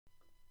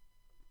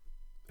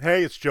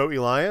Hey, it's Joe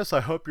Elias. I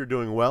hope you're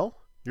doing well.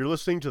 You're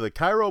listening to the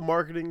Cairo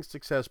Marketing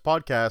Success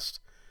Podcast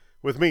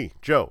with me,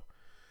 Joe.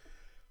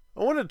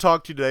 I wanted to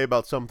talk to you today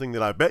about something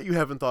that I bet you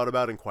haven't thought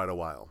about in quite a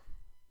while.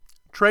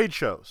 Trade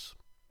shows.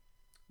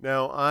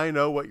 Now, I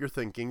know what you're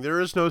thinking.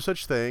 There is no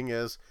such thing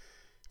as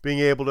being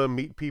able to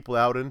meet people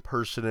out in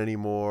person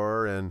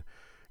anymore and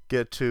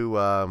get to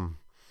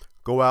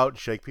go out and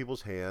shake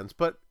people's hands.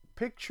 But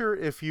picture,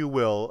 if you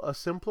will, a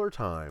simpler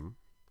time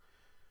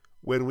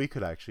when we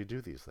could actually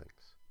do these things.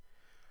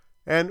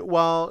 And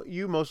while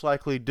you most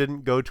likely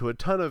didn't go to a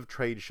ton of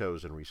trade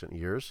shows in recent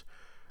years,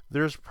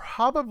 there's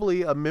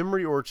probably a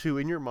memory or two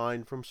in your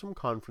mind from some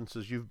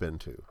conferences you've been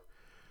to.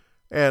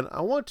 And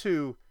I want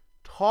to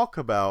talk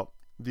about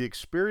the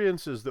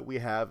experiences that we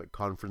have at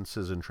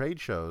conferences and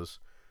trade shows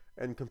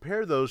and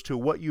compare those to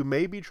what you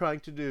may be trying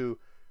to do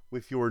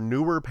with your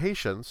newer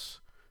patients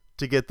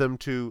to get them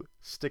to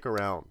stick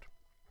around.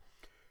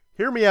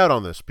 Hear me out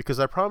on this because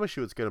I promise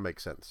you it's going to make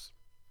sense.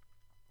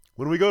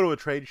 When we go to a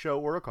trade show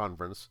or a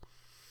conference,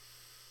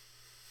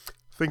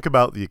 think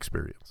about the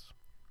experience.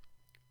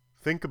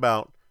 Think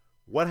about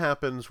what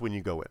happens when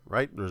you go in,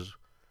 right? There's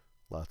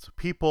lots of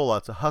people,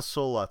 lots of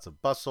hustle, lots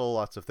of bustle,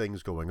 lots of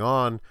things going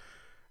on.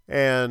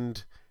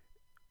 And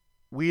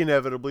we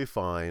inevitably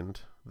find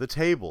the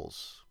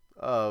tables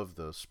of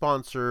the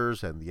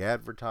sponsors and the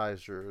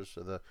advertisers,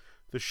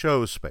 the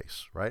show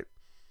space, right?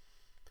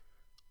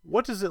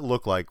 What does it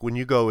look like when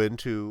you go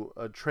into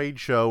a trade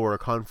show or a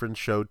conference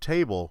show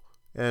table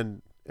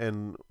and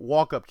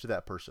walk up to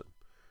that person?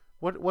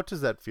 What does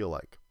that feel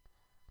like?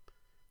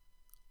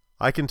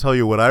 I can tell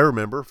you what I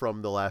remember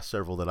from the last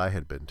several that I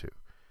had been to.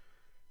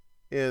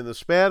 In the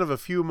span of a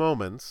few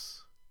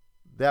moments,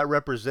 that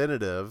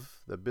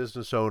representative, the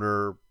business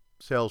owner,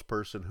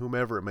 salesperson,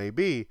 whomever it may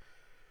be,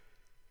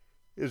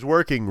 is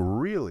working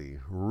really,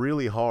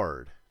 really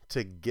hard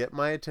to get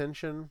my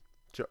attention,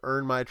 to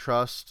earn my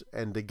trust,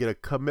 and to get a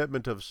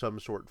commitment of some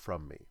sort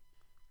from me.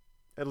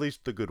 At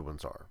least the good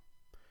ones are.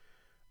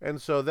 And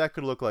so that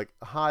could look like,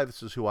 hi,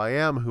 this is who I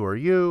am. Who are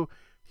you?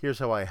 Here's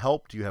how I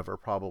help. Do you have a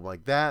problem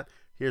like that?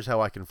 Here's how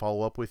I can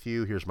follow up with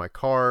you. Here's my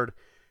card.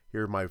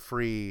 Here's my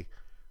free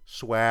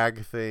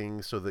swag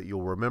thing so that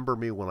you'll remember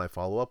me when I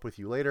follow up with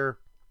you later.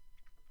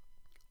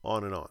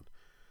 On and on.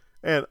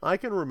 And I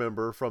can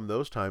remember from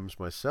those times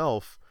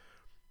myself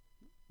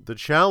the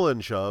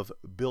challenge of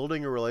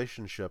building a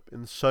relationship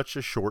in such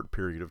a short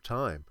period of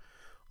time.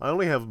 I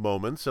only have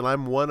moments, and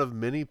I'm one of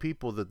many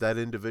people that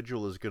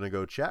individual is going to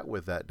go chat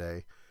with that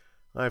day.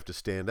 I have to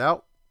stand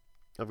out.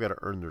 I've got to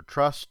earn their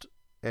trust,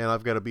 and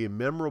I've got to be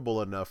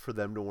memorable enough for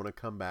them to want to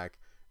come back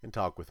and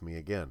talk with me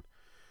again.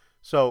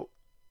 So,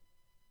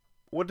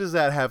 what does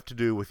that have to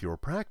do with your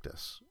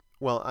practice?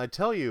 Well, I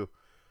tell you,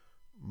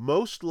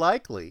 most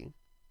likely,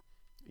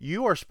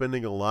 you are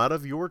spending a lot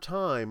of your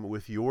time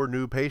with your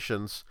new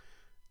patients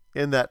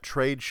in that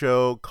trade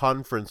show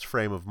conference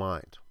frame of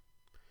mind.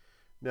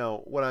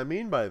 Now, what I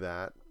mean by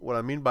that, what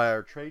I mean by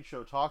our trade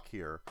show talk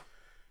here,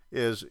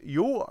 is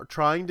you're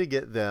trying to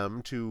get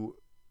them to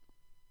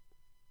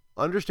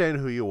understand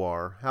who you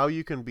are, how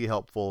you can be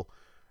helpful,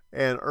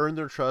 and earn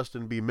their trust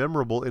and be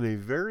memorable in a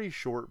very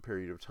short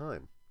period of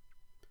time.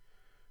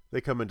 They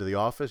come into the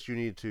office, you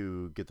need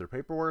to get their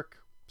paperwork,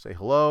 say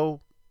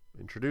hello,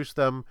 introduce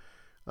them,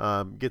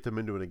 get them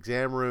into an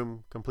exam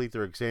room, complete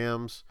their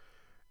exams,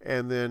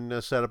 and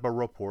then set up a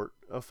report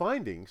of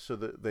findings so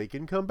that they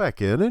can come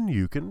back in and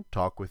you can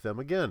talk with them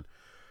again.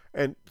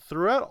 And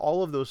throughout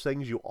all of those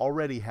things you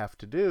already have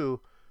to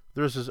do,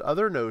 there's this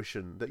other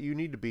notion that you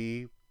need to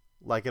be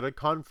like at a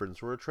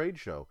conference or a trade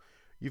show.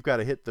 You've got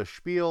to hit the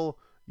spiel,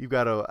 you've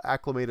got to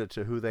acclimate it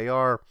to who they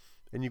are,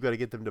 and you've got to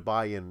get them to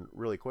buy in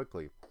really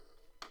quickly.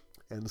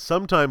 And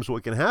sometimes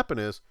what can happen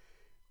is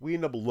we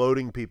end up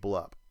loading people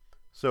up.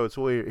 So it's,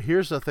 well,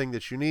 here's the thing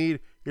that you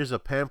need. Here's a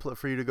pamphlet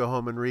for you to go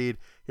home and read.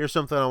 Here's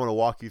something I want to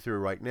walk you through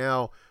right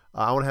now.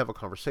 I want to have a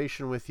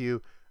conversation with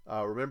you.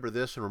 Remember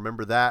this and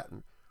remember that.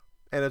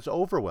 And it's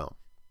overwhelm,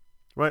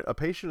 right? A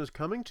patient is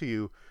coming to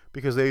you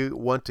because they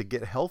want to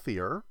get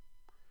healthier.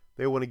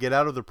 They want to get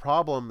out of the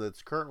problem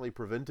that's currently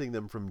preventing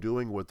them from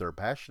doing what they're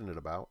passionate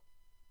about.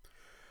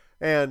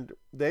 And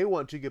they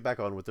want to get back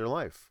on with their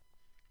life.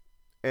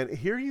 And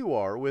here you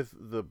are with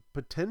the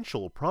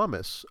potential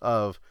promise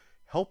of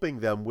helping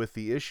them with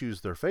the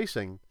issues they're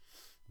facing,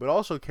 but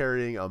also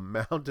carrying a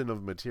mountain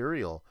of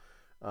material,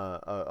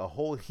 a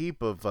whole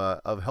heap of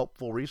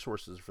helpful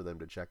resources for them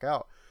to check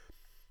out.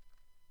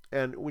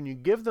 And when you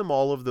give them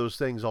all of those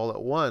things all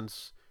at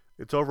once,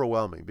 it's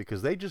overwhelming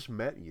because they just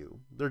met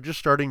you. They're just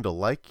starting to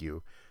like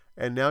you,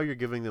 and now you're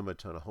giving them a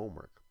ton of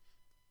homework.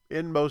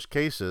 In most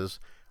cases,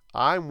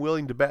 I'm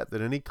willing to bet that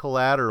any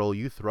collateral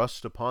you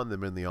thrust upon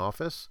them in the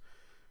office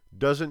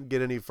doesn't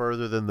get any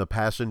further than the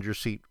passenger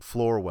seat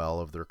floor well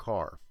of their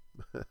car.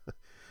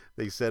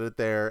 They set it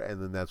there,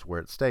 and then that's where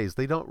it stays.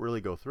 They don't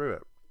really go through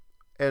it.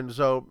 And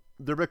so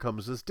there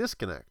becomes this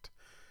disconnect.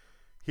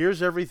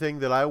 Here's everything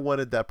that I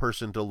wanted that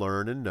person to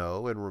learn and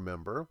know and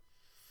remember.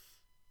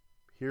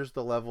 Here's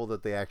the level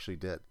that they actually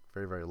did.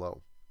 Very, very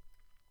low.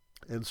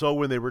 And so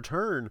when they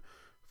return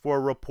for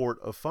a report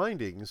of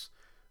findings,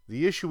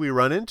 the issue we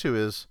run into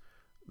is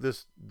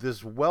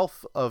this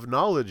wealth of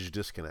knowledge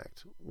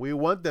disconnect. We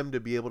want them to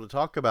be able to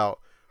talk about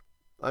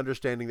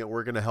understanding that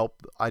we're going to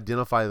help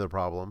identify the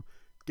problem,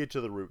 get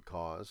to the root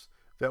cause,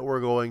 that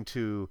we're going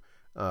to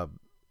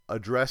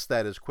address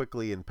that as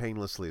quickly and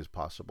painlessly as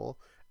possible,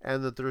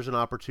 and that there's an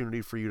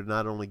opportunity for you to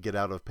not only get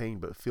out of pain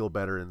but feel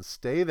better and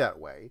stay that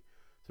way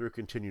through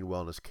continued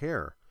wellness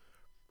care.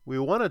 We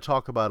want to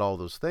talk about all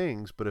those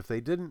things, but if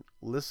they didn't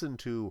listen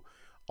to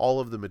all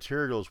of the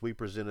materials we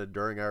presented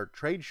during our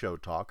trade show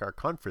talk, our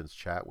conference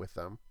chat with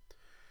them,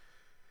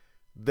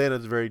 then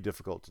it's very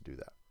difficult to do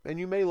that. And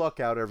you may luck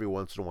out every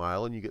once in a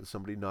while and you get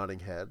somebody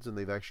nodding heads and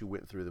they've actually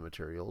went through the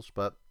materials,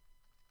 but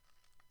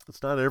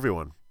it's not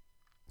everyone.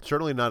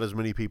 Certainly not as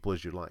many people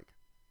as you'd like.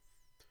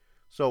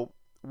 So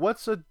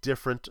what's a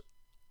different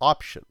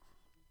option,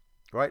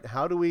 right?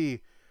 How do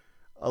we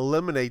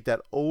eliminate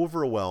that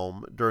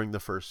overwhelm during the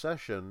first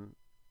session,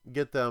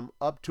 get them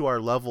up to our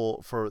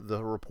level for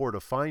the report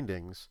of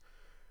findings,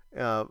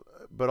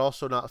 but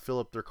also not fill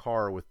up their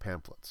car with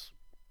pamphlets?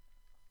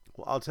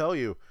 Well, I'll tell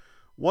you,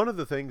 one of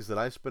the things that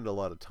I spend a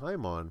lot of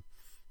time on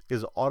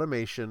is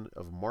automation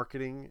of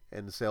marketing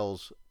and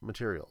sales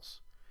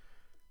materials.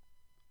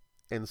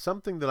 And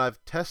something that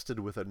I've tested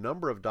with a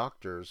number of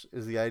doctors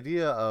is the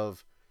idea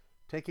of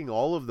taking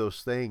all of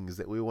those things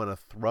that we want to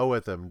throw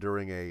at them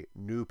during a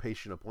new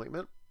patient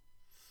appointment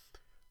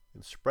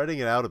and spreading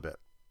it out a bit.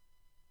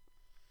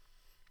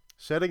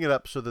 Setting it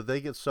up so that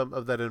they get some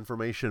of that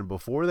information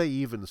before they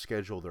even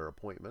schedule their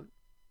appointment,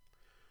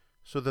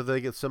 so that they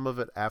get some of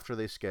it after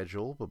they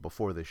schedule but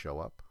before they show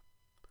up,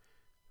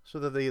 so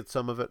that they get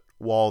some of it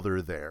while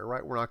they're there,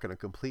 right? We're not going to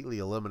completely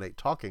eliminate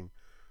talking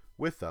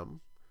with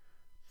them.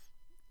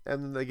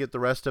 And then they get the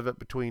rest of it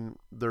between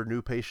their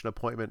new patient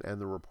appointment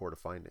and the report of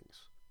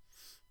findings.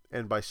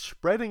 And by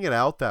spreading it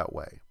out that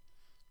way,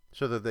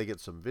 so that they get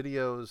some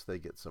videos, they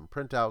get some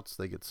printouts,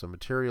 they get some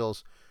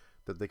materials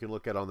that they can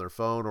look at on their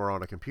phone or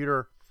on a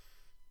computer,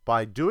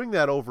 by doing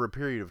that over a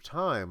period of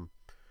time,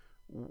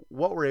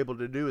 what we're able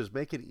to do is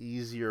make it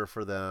easier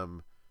for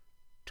them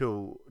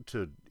to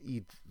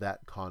eat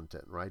that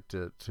content, right?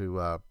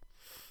 To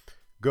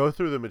go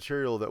through the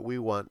material that we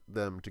want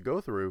them to go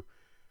through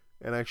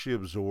and actually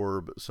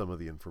absorb some of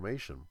the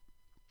information.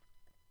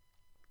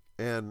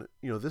 And,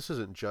 this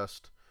isn't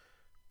just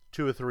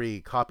 2 or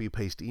 3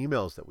 copy-paste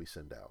emails that we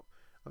send out.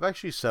 I've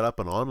actually set up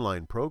an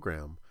online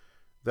program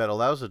that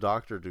allows a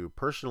doctor to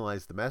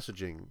personalize the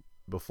messaging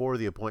before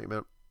the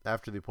appointment,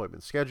 after the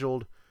appointment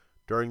scheduled,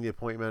 during the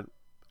appointment,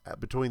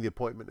 between the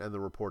appointment and the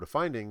report of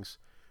findings,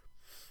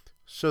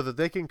 so that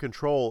they can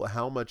control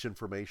how much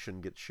information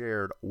gets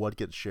shared, what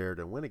gets shared,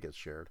 and when it gets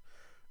shared.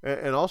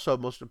 And also,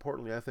 most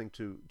importantly, I think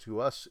to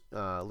us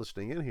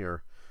listening in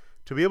here,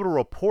 to be able to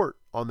report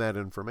on that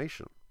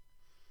information.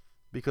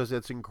 Because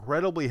it's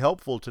incredibly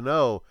helpful to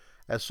know,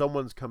 as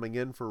someone's coming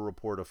in for a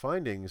report of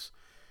findings,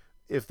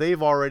 if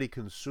they've already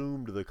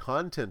consumed the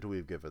content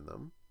we've given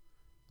them,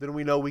 then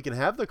we know we can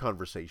have the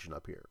conversation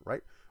up here,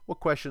 right? What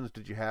questions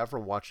did you have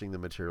from watching the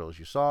materials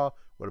you saw?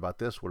 What about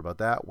this? What about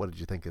that? What did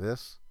you think of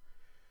this?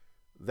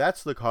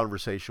 That's the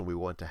conversation we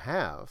want to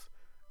have.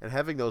 And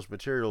having those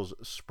materials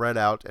spread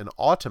out and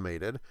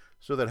automated,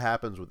 so that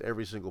happens with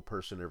every single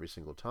person every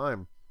single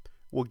time,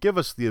 will give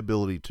us the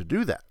ability to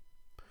do that.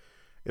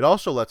 It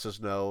also lets us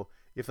know,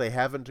 if they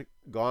haven't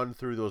gone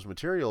through those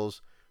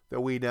materials,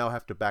 that we now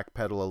have to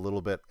backpedal a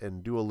little bit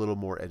and do a little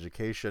more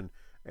education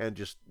and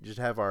just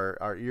have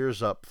our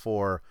ears up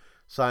for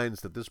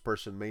signs that this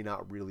person may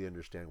not really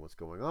understand what's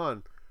going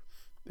on.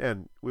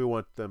 And we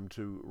want them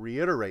to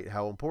reiterate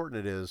how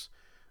important it is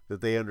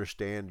that they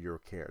understand your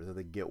care, that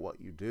they get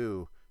what you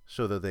do,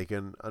 so that they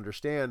can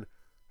understand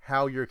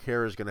how your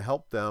care is going to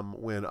help them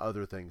when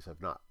other things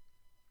have not.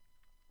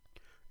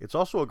 It's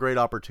also a great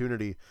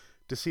opportunity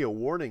to see a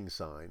warning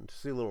sign, to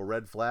see a little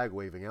red flag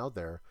waving out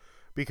there,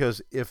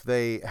 because if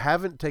they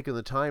haven't taken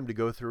the time to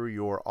go through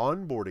your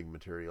onboarding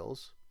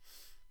materials,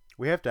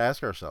 we have to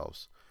ask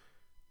ourselves,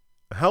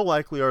 how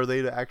likely are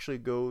they to actually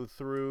go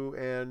through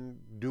and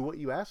do what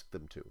you ask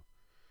them to?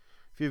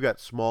 If you've got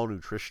small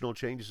nutritional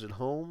changes at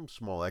home,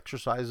 small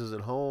exercises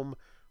at home,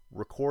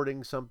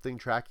 recording something,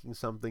 tracking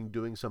something,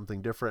 doing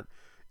something different,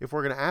 if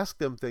we're going to ask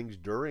them things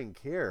during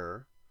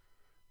care,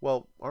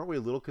 well, aren't we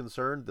a little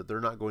concerned that they're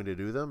not going to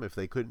do them if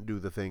they couldn't do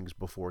the things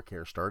before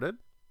care started?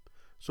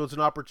 So it's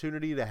an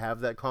opportunity to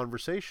have that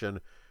conversation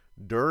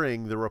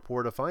during the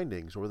report of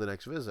findings or the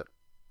next visit.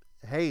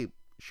 Hey,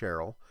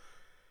 Cheryl,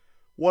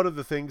 one of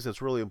the things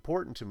that's really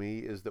important to me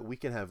is that we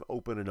can have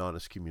open and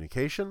honest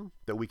communication,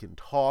 that we can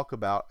talk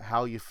about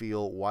how you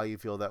feel, why you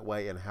feel that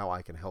way, and how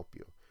I can help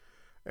you.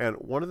 And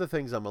one of the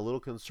things I'm a little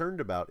concerned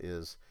about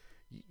is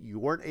you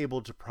weren't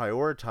able to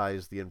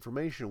prioritize the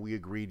information we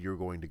agreed you're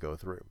going to go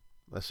through.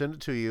 I sent it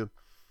to you.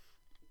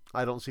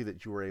 I don't see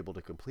that you were able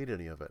to complete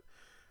any of it.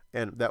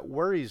 And that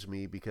worries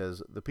me,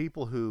 because the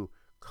people who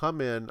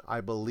come in,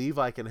 I believe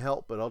I can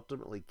help, but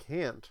ultimately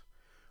can't,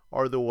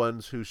 are the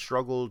ones who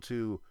struggle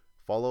to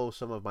follow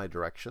some of my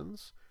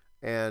directions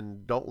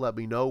and don't let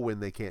me know when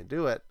they can't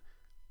do it.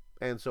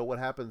 And so what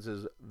happens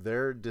is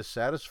they're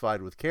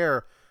dissatisfied with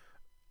care,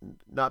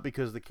 not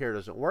because the care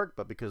doesn't work,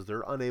 but because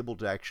they're unable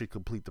to actually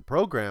complete the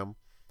program,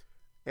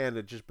 and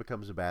it just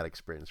becomes a bad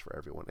experience for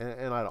everyone.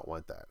 And I don't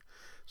want that.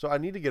 So I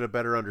need to get a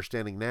better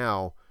understanding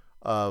now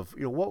of,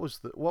 what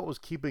was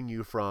keeping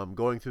you from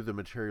going through the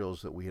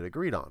materials that we had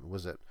agreed on.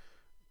 Was it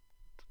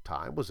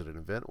time? Was it an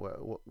event?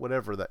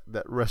 Whatever that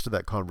rest of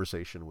that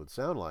conversation would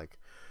sound like.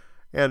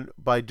 And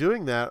by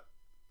doing that,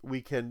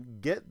 we can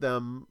get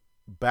them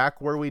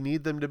back where we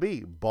need them to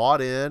be,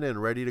 bought in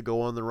and ready to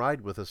go on the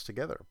ride with us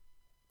together.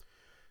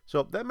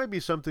 So that may be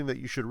something that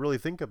you should really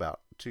think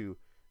about, to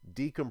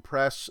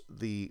decompress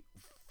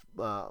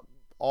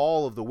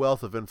all of the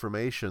wealth of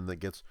information that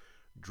gets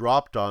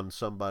dropped on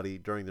somebody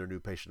during their new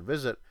patient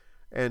visit,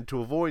 and to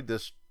avoid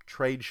this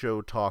trade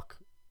show talk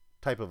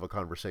type of a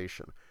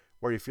conversation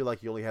where you feel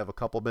like you only have a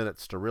couple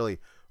minutes to really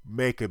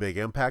make a big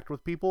impact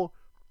with people.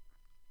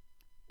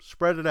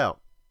 Spread it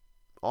out,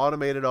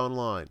 automate it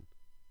online,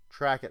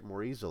 track it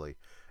more easily,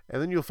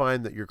 and then you'll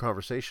find that your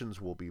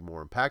conversations will be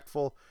more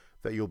impactful,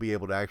 that you'll be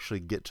able to actually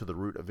get to the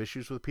root of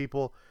issues with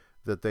people,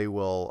 that they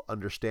will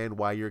understand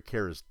why your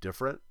care is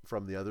different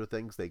from the other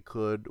things they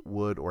could,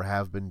 would, or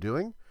have been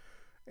doing,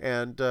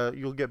 and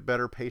you'll get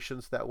better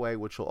patients that way,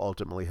 which will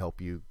ultimately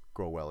help you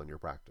grow well in your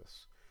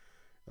practice.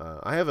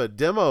 I have a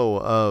demo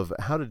of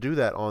how to do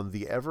that on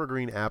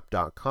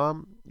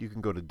theevergreenapp.com. You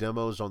can go to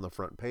demos on the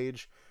front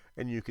page,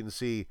 and you can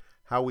see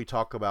how we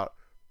talk about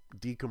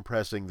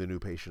decompressing the new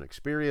patient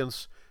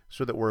experience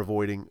so that we're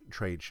avoiding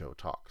trade show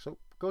talk. So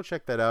go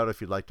check that out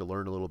if you'd like to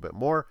learn a little bit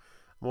more.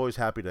 I'm always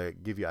happy to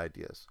give you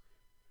ideas.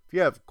 If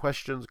you have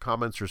questions,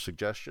 comments, or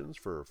suggestions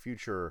for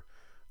future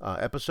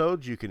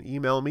episodes, you can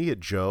email me at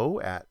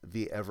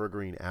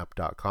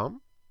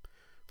joe@theevergreenapp.com.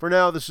 For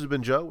now, this has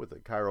been Joe with the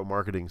Chiro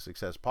Marketing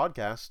Success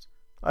Podcast.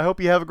 I hope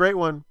you have a great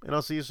one, and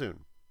I'll see you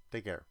soon.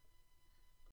 Take care.